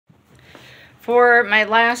For my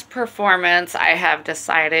last performance, I have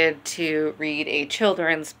decided to read a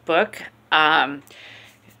children's book,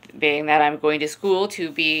 being that I'm going to school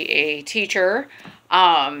to be a teacher.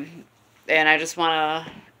 And I just want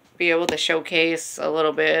to be able to showcase a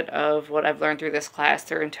little bit of what I've learned through this class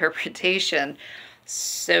through interpretation.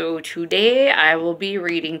 So today I will be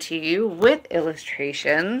reading to you with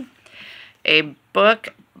illustration a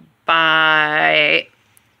book by,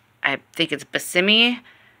 I think it's Basimi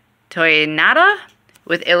Toyenada,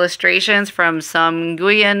 with illustrations from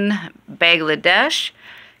Samguyan, Bangladesh,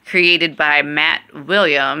 created by Matt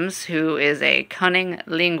Williams, who is a cunning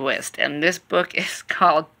linguist. And this book is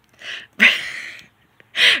called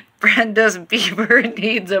Brenda's Beaver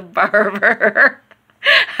Needs a Barber.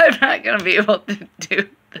 I'm not going to be able to do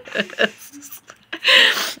this.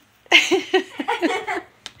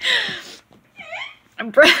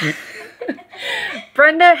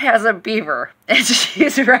 Brenda has a beaver, and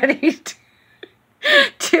she's ready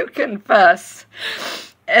to confess.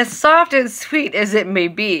 As soft and sweet as it may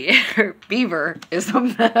be, her beaver is a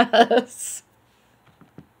mess.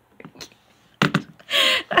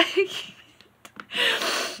 I can't.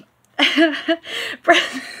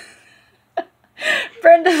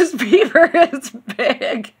 Brenda's beaver is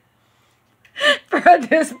big.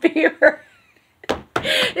 Brenda's beaver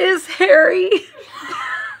is hairy.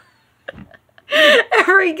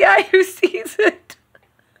 Every guy who sees it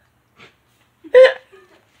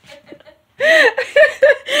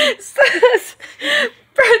says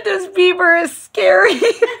Brenda's beaver is scary.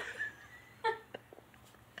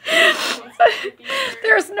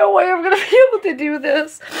 There's no way I'm going to be able to do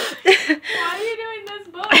this. Why are you doing this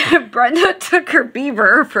book? Brenda took her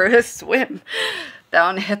beaver for a swim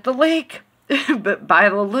down at the lake. But by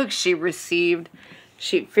the look she received,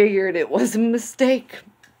 she figured it was a mistake.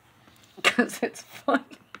 Because it's funny.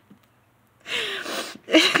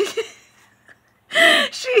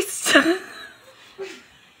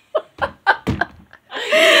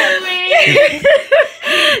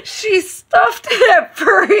 She stuffed that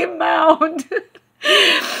furry mound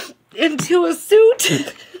into a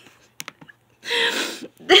suit.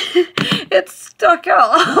 It stuck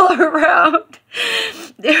out all around.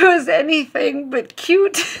 It was anything but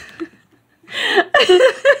cute.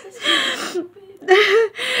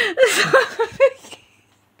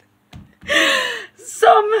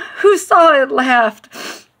 Some who saw it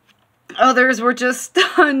laughed. Others were just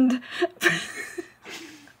stunned.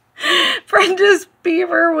 Brenda's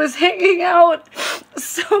beaver was hanging out,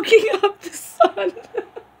 soaking up the sun.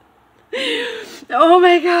 Oh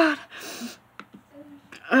my God.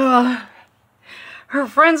 Her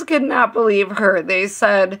friends could not believe her. They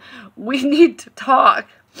said, "We need to talk."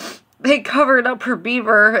 They covered up her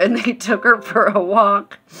beaver and they took her for a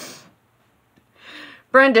walk.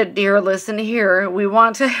 "Brenda, dear, listen here. We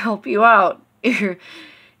want to help you out.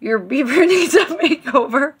 Your beaver needs a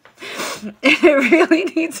makeover. And it really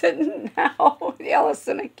needs it now."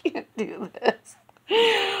 Allison, I can't do this.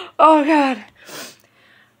 Oh, God.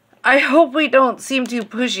 "I hope we don't seem too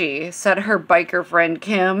pushy," said her biker friend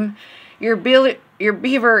Kim. Your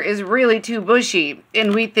beaver is really too bushy,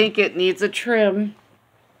 and we think it needs a trim."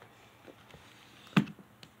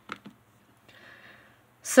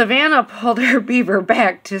 Savannah pulled her beaver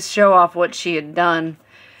back to show off what she had done.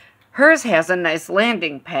 "Hers has a nice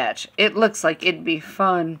landing patch. It looks like it'd be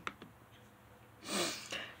fun."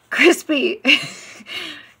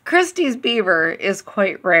 Christy's beaver is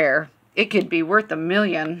quite rare. It could be worth $1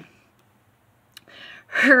 million.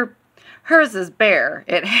 Hers is bare.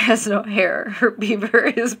 It has no hair. Her beaver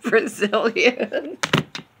is Brazilian.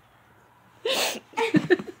 I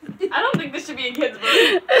don't think this should be a kid's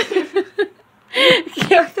book.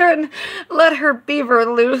 Catherine let her beaver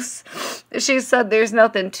loose. She said, "There's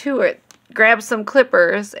nothing to it. Grab some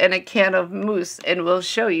clippers and a can of mousse and we'll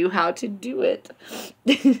show you how to do it."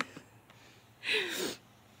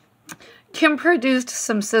 Kim produced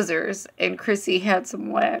some scissors and Chrissy had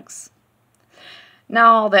some wax.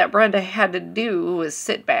 Now all that Brenda had to do was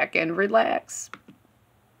sit back and relax.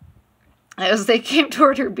 As they came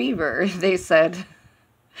toward her beaver, they said,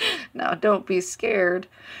 "Now don't be scared.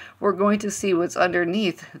 We're going to see what's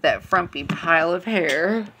underneath that frumpy pile of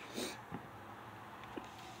hair."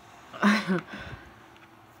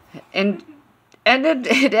 And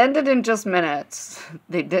it ended in just minutes.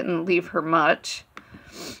 They didn't leave her much.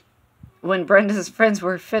 When Brenda's friends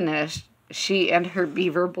were finished, she and her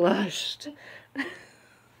beaver blushed.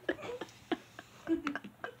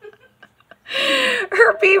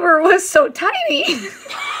 Her beaver was so tiny.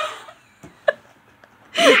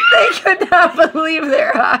 They could not believe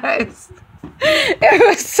their eyes. It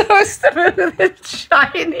was so smooth and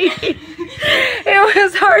shiny. It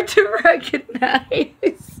was hard to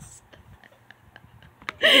recognize.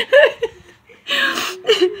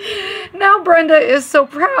 Now Brenda is so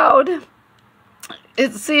proud.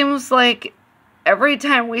 It seems like every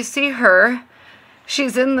time we see her,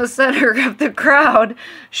 she's in the center of the crowd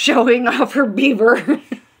showing off her beaver. I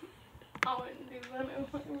wouldn't do that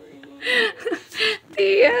if I were you.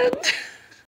 The end.